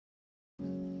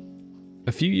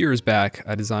A few years back,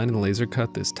 I designed and laser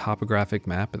cut this topographic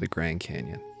map of the Grand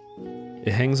Canyon.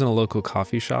 It hangs in a local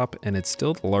coffee shop, and it's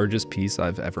still the largest piece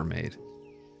I've ever made.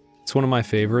 It's one of my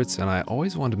favorites, and I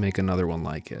always wanted to make another one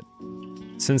like it.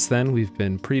 Since then, we've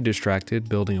been pretty distracted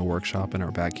building a workshop in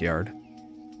our backyard.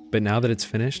 But now that it's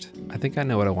finished, I think I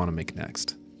know what I want to make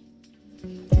next.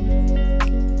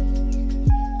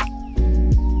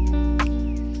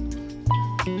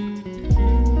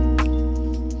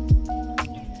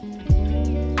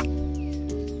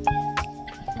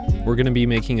 We're going to be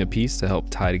making a piece to help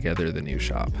tie together the new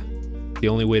shop. The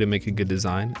only way to make a good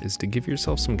design is to give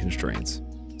yourself some constraints.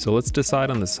 So let's decide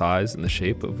on the size and the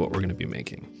shape of what we're going to be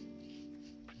making.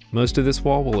 Most of this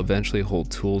wall will eventually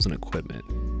hold tools and equipment,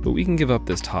 but we can give up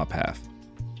this top half.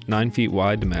 9 feet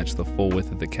wide to match the full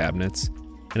width of the cabinets,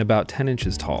 and about 10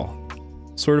 inches tall.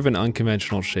 Sort of an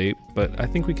unconventional shape, but I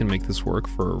think we can make this work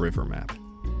for a river map.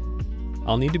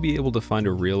 I'll need to be able to find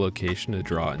a real location to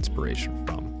draw inspiration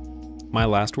from. My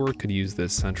last work could use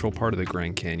this central part of the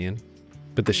Grand Canyon,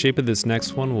 but the shape of this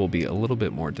next one will be a little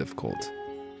bit more difficult.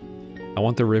 I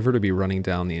want the river to be running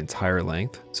down the entire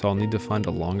length, so I'll need to find a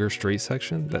longer straight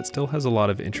section that still has a lot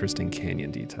of interesting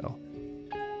canyon detail.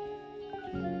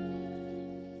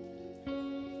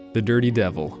 The Dirty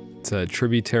Devil. It's a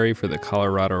tributary for the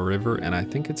Colorado River, and I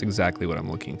think it's exactly what I'm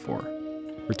looking for.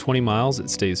 For 20 miles, it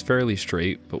stays fairly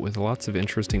straight, but with lots of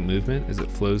interesting movement as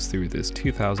it flows through this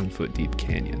 2,000-foot deep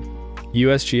canyon.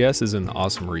 USGS is an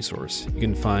awesome resource. You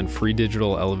can find free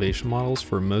digital elevation models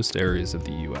for most areas of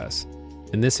the US.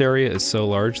 And this area is so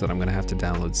large that I'm going to have to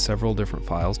download several different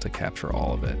files to capture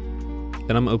all of it.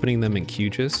 Then I'm opening them in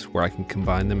QGIS, where I can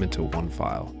combine them into one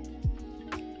file.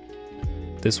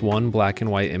 This one black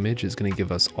and white image is going to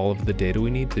give us all of the data we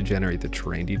need to generate the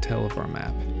terrain detail of our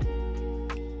map.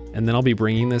 And then I'll be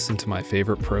bringing this into my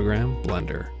favorite program,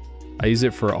 Blender. I use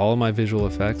it for all of my visual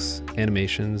effects,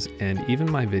 animations, and even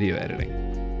my video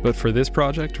editing. But for this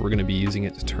project, we're going to be using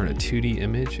it to turn a 2D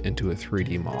image into a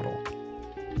 3D model.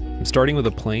 I'm starting with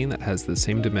a plane that has the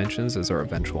same dimensions as our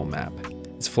eventual map.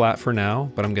 It's flat for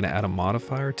now, but I'm going to add a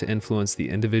modifier to influence the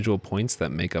individual points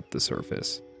that make up the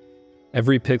surface.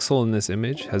 Every pixel in this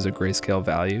image has a grayscale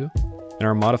value, and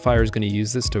our modifier is going to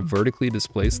use this to vertically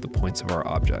displace the points of our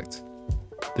object.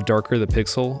 The darker the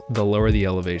pixel, the lower the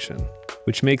elevation,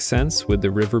 which makes sense with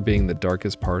the river being the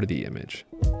darkest part of the image.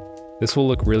 This will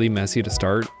look really messy to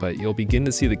start, but you'll begin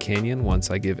to see the canyon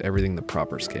once I give everything the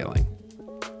proper scaling.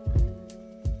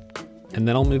 And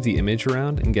then I'll move the image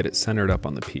around and get it centered up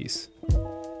on the piece.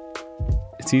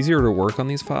 It's easier to work on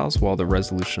these files while the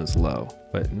resolution is low,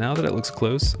 but now that it looks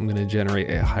close, I'm going to generate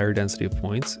a higher density of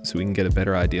points so we can get a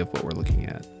better idea of what we're looking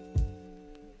at.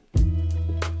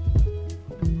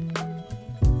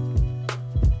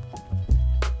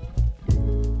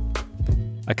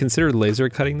 I considered laser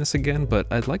cutting this again, but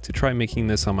I'd like to try making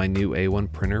this on my new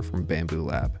A1 printer from Bamboo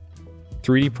Lab.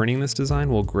 3D printing this design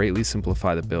will greatly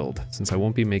simplify the build, since I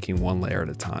won't be making one layer at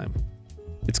a time.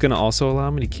 It's going to also allow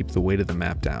me to keep the weight of the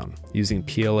map down, using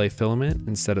PLA filament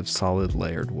instead of solid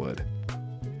layered wood.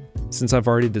 Since I've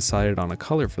already decided on a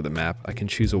color for the map, I can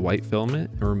choose a white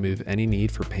filament and remove any need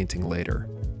for painting later.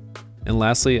 And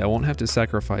lastly, I won't have to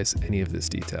sacrifice any of this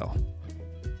detail.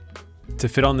 To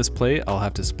fit on this plate, I'll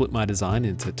have to split my design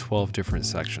into 12 different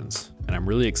sections, and I'm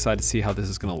really excited to see how this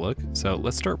is going to look, so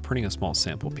let's start printing a small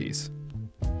sample piece.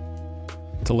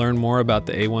 To learn more about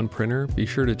the A1 printer, be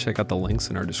sure to check out the links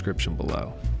in our description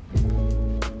below.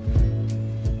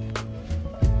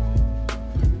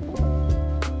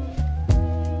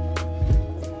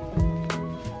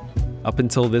 Up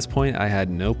until this point, I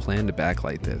had no plan to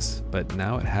backlight this, but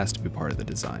now it has to be part of the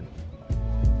design.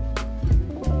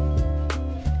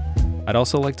 I'd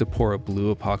also like to pour a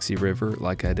blue epoxy river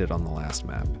like I did on the last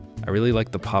map. I really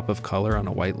like the pop of color on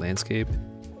a white landscape,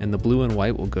 and the blue and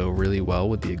white will go really well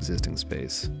with the existing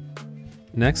space.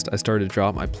 Next, I started to draw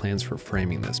up my plans for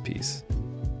framing this piece.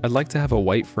 I'd like to have a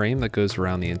white frame that goes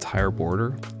around the entire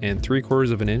border, and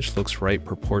 3/4 of an inch looks right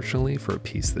proportionally for a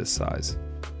piece this size.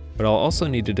 But I'll also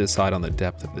need to decide on the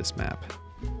depth of this map.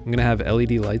 I'm going to have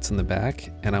LED lights in the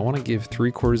back, and I want to give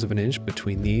 3/4 of an inch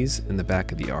between these and the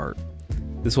back of the art.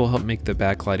 This will help make the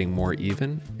backlighting more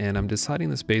even, and I'm deciding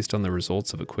this based on the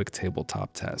results of a quick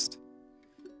tabletop test.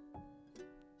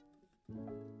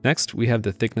 Next, we have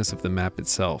the thickness of the map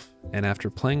itself, and after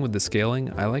playing with the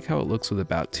scaling, I like how it looks with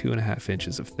about 2.5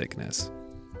 inches of thickness.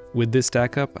 With this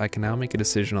stack up, I can now make a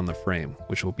decision on the frame,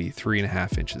 which will be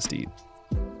 3.5 inches deep.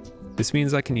 This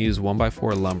means I can use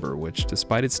 1x4 lumber, which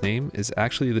despite its name, is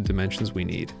actually the dimensions we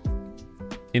need.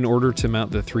 In order to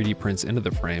mount the 3D prints into the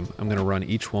frame, I'm going to run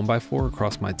each 1x4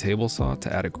 across my table saw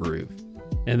to add a groove.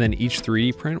 And then each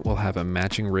 3D print will have a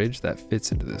matching ridge that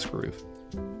fits into this groove.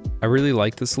 I really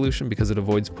like this solution because it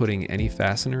avoids putting any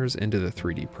fasteners into the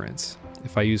 3D prints.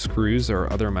 If I use screws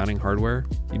or other mounting hardware,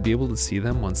 you'd be able to see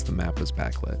them once the map was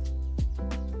backlit.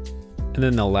 And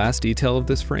then the last detail of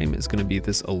this frame is going to be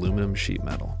this aluminum sheet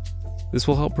metal. This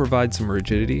will help provide some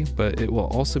rigidity, but it will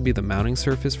also be the mounting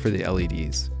surface for the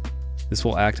LEDs. This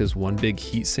will act as one big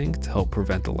heat sink to help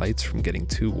prevent the lights from getting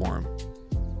too warm.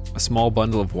 A small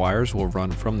bundle of wires will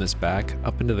run from this back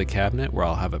up into the cabinet where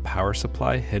I'll have a power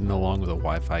supply hidden along with a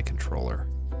Wi-Fi controller.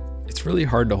 It's really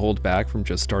hard to hold back from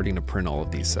just starting to print all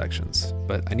of these sections,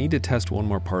 but I need to test one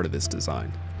more part of this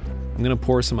design. I'm going to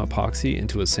pour some epoxy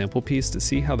into a sample piece to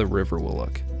see how the river will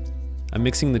look. I'm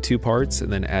mixing the 2 parts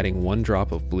and then adding 1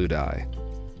 drop of blue dye.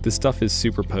 This stuff is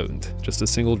super potent, just a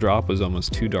single drop was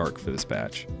almost too dark for this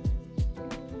batch.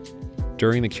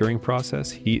 During the curing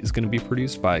process, heat is going to be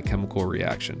produced by a chemical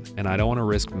reaction, and I don't want to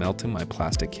risk melting my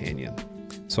plastic canyon.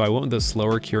 So I went with a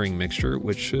slower curing mixture,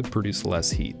 which should produce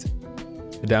less heat.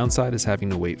 The downside is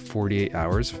having to wait 48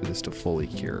 hours for this to fully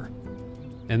cure.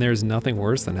 And there's nothing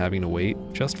worse than having to wait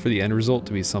just for the end result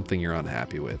to be something you're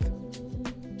unhappy with.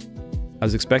 I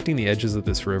was expecting the edges of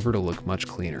this river to look much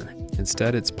cleaner.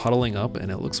 Instead, it's puddling up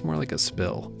and it looks more like a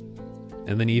spill.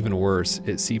 And then even worse,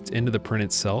 it seeped into the print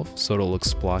itself, so it'll look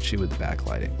splotchy with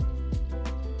backlighting.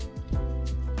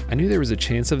 I knew there was a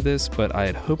chance of this, but I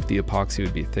had hoped the epoxy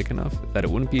would be thick enough that it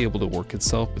wouldn't be able to work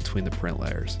itself between the print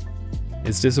layers.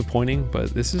 It's disappointing, but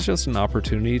this is just an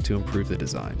opportunity to improve the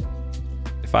design.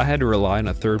 If I had to rely on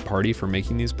a third party for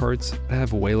making these parts, I'd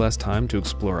have way less time to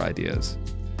explore ideas.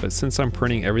 But since I'm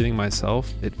printing everything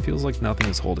myself, it feels like nothing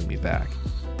is holding me back.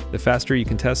 The faster you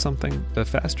can test something, the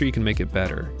faster you can make it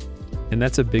better. And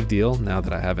that's a big deal now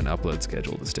that I have an upload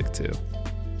schedule to stick to.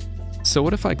 So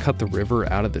what if I cut the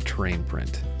river out of the terrain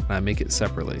print, and I make it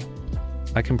separately?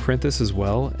 I can print this as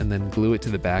well and then glue it to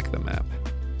the back of the map.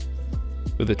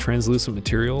 With a translucent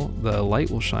material, the light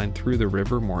will shine through the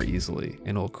river more easily,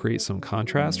 and it will create some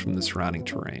contrast from the surrounding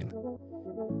terrain.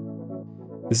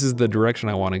 This is the direction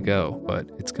I want to go, but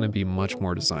it's going to be much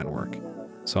more design work,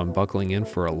 so I'm buckling in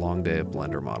for a long day of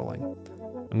Blender modeling.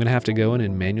 I'm going to have to go in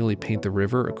and manually paint the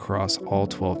river across all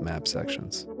 12 map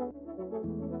sections.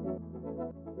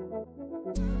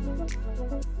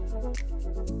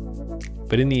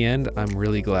 But in the end, I'm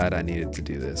really glad I needed to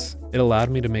do this. It allowed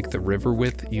me to make the river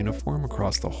width uniform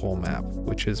across the whole map,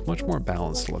 which is much more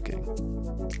balanced looking.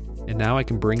 And now I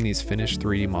can bring these finished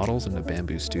 3D models into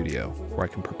Bamboo Studio, where I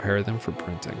can prepare them for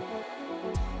printing.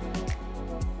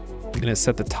 I'm going to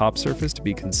set the top surface to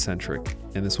be concentric,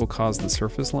 and this will cause the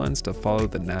surface lines to follow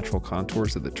the natural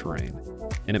contours of the terrain,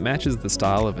 and it matches the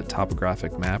style of a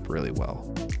topographic map really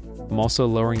well. I'm also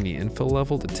lowering the infill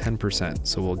level to 10%,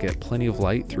 so we'll get plenty of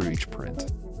light through each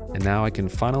print. And now I can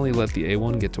finally let the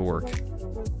A1 get to work.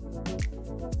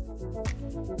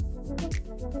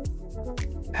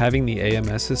 Having the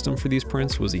AMS system for these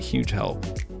prints was a huge help.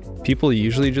 People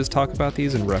usually just talk about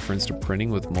these in reference to printing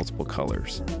with multiple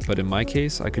colors, but in my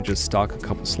case, I could just stock a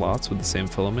couple slots with the same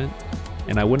filament,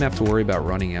 and I wouldn't have to worry about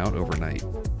running out overnight.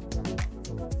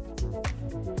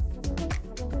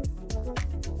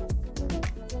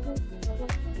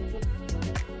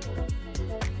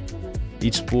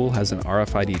 Each spool has an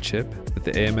RFID chip that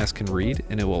the AMS can read,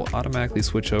 and it will automatically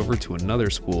switch over to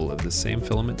another spool of the same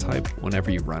filament type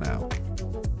whenever you run out.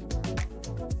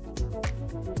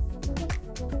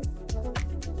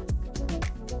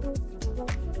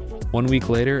 One week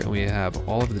later, and we have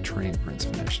all of the terrain prints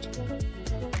finished.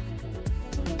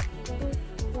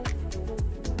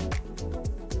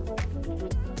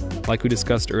 Like we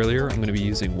discussed earlier, I'm going to be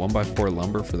using 1x4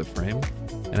 lumber for the frame,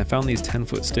 and I found these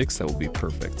 10-foot sticks that will be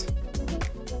perfect.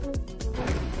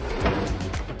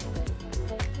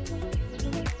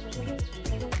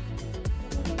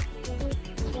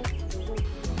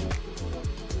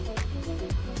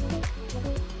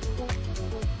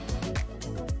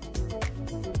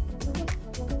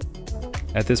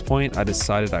 At this point, I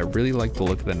decided I really like the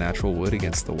look of the natural wood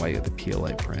against the white of the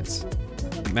PLA prints.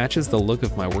 It matches the look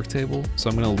of my work table, so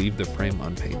I'm going to leave the frame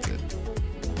unpainted.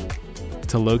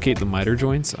 To locate the miter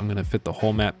joints, I'm going to fit the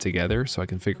whole map together so I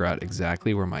can figure out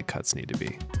exactly where my cuts need to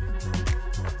be.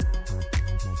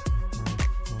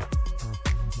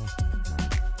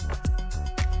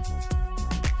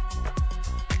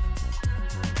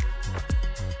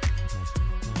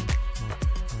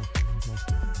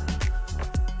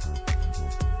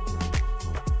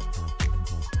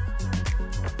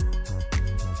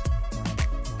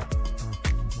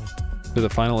 For the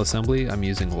final assembly, I'm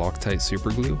using Loctite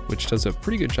superglue, which does a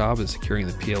pretty good job of securing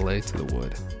the PLA to the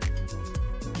wood.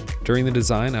 During the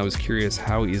design, I was curious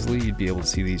how easily you'd be able to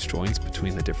see these joints between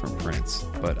between the different prints,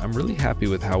 but I'm really happy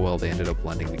with how well they ended up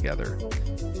blending together.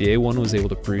 The A1 was able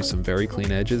to produce some very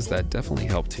clean edges that definitely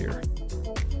helped here.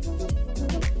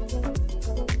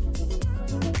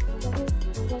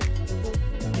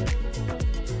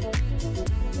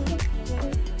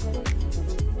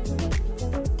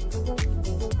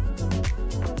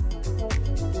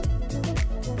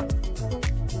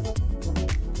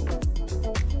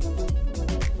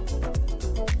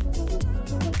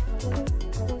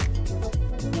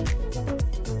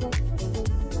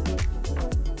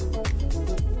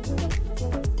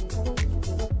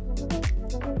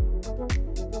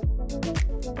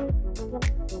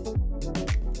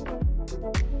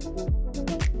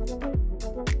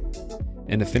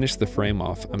 And to finish the frame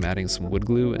off, I'm adding some wood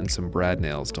glue and some brad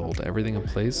nails to hold everything in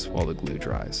place while the glue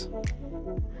dries.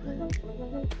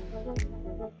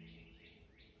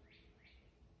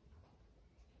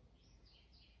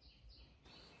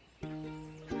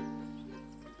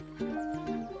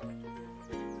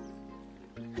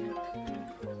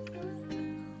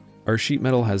 Our sheet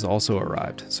metal has also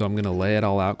arrived, so I'm going to lay it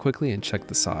all out quickly and check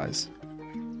the size.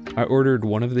 I ordered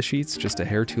one of the sheets just a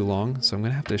hair too long, so I'm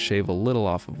going to have to shave a little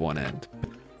off of one end.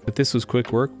 But this was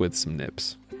quick work with some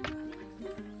nips.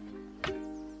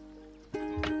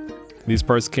 These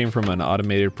parts came from an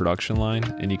automated production line,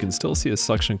 and you can still see a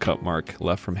suction cup mark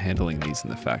left from handling these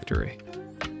in the factory.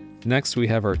 Next, we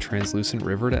have our translucent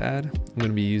river to add. I'm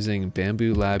going to be using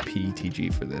Bamboo Lab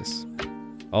PETG for this.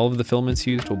 All of the filaments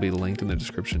used will be linked in the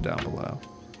description down below.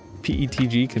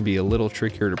 PETG can be a little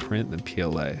trickier to print than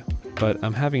PLA, but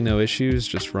I'm having no issues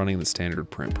just running the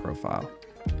standard print profile.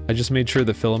 I just made sure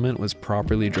the filament was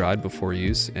properly dried before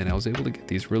use, and I was able to get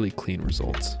these really clean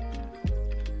results.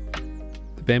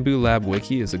 The Bamboo Lab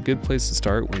Wiki is a good place to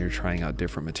start when you're trying out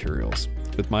different materials.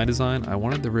 With my design, I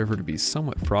wanted the river to be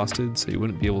somewhat frosted so you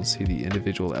wouldn't be able to see the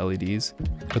individual LEDs,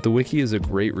 but the wiki is a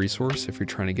great resource if you're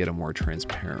trying to get a more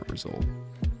transparent result.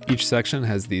 Each section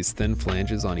has these thin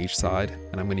flanges on each side,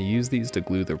 and I'm going to use these to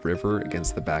glue the river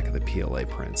against the back of the PLA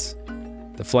prints.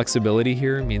 The flexibility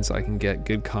here means I can get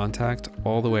good contact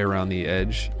all the way around the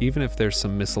edge, even if there's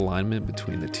some misalignment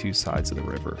between the two sides of the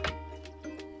river.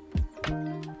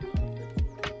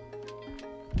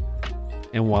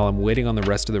 And while I'm waiting on the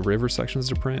rest of the river sections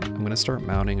to print, I'm going to start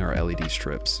mounting our LED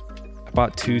strips. I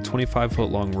bought two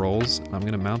 25-foot long rolls, and I'm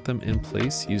going to mount them in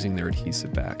place using their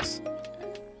adhesive backs.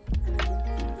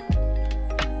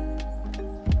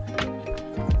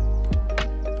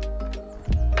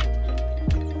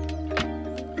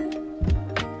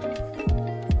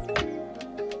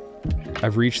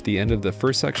 I've reached the end of the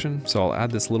first section, so I'll add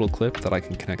this little clip that I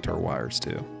can connect our wires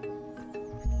to.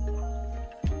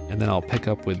 And then I'll pick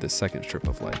up with the second strip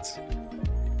of lights.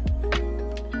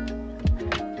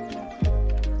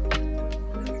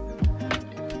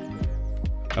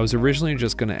 I was originally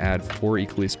just going to add 4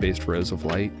 equally spaced rows of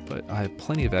light, but I have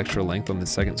plenty of extra length on the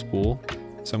second spool,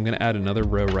 so I'm going to add another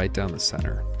row right down the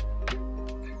center.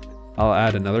 I'll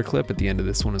add another clip at the end of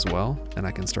this one as well, and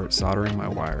I can start soldering my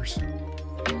wires.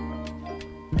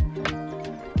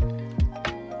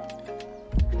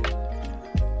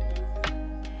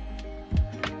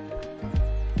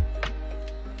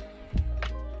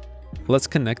 Let's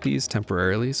connect these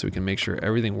temporarily so we can make sure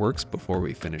everything works before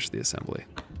we finish the assembly.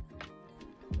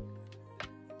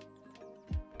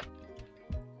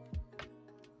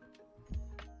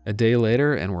 A day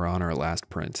later and we're on our last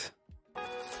print.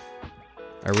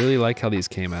 I really like how these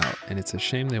came out, and it's a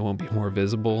shame they won't be more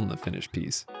visible in the finished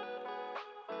piece.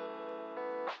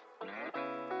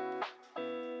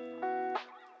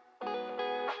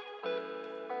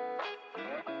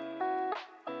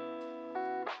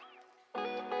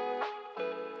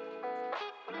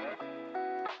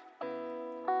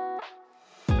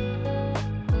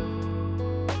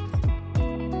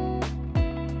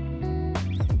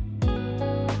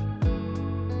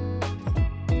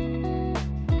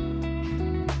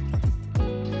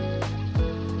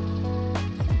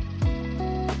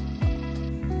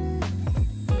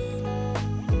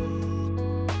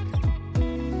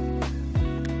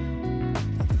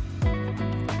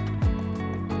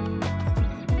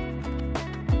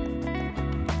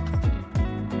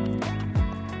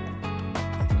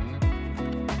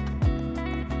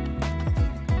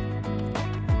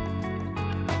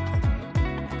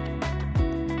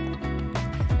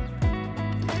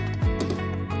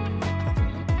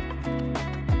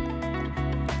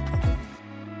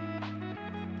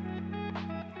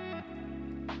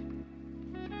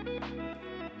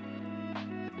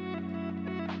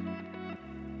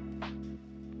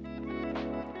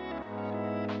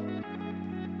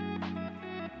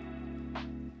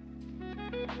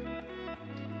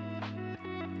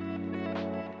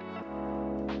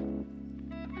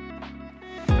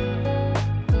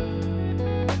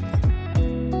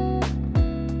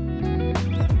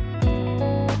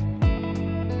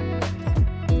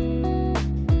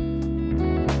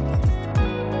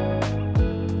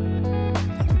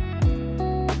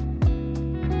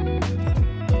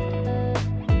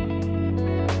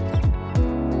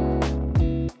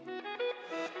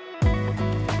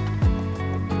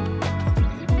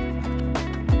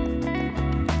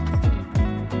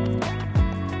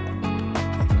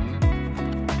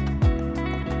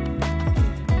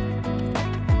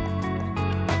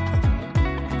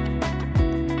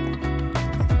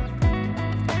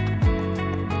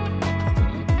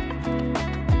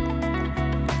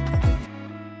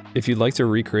 If you'd like to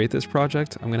recreate this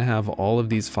project, I'm going to have all of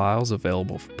these files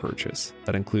available for purchase.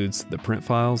 That includes the print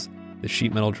files, the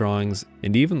sheet metal drawings,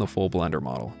 and even the full Blender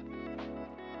model.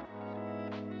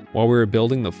 While we were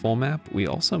building the full map, we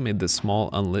also made this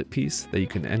small unlit piece that you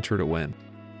can enter to win.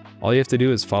 All you have to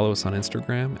do is follow us on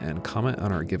Instagram and comment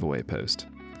on our giveaway post.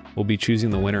 We'll be choosing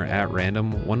the winner at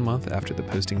random 1 month after the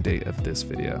posting date of this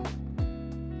video.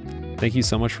 Thank you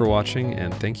so much for watching,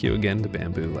 and thank you again to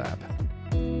Bamboo Lab.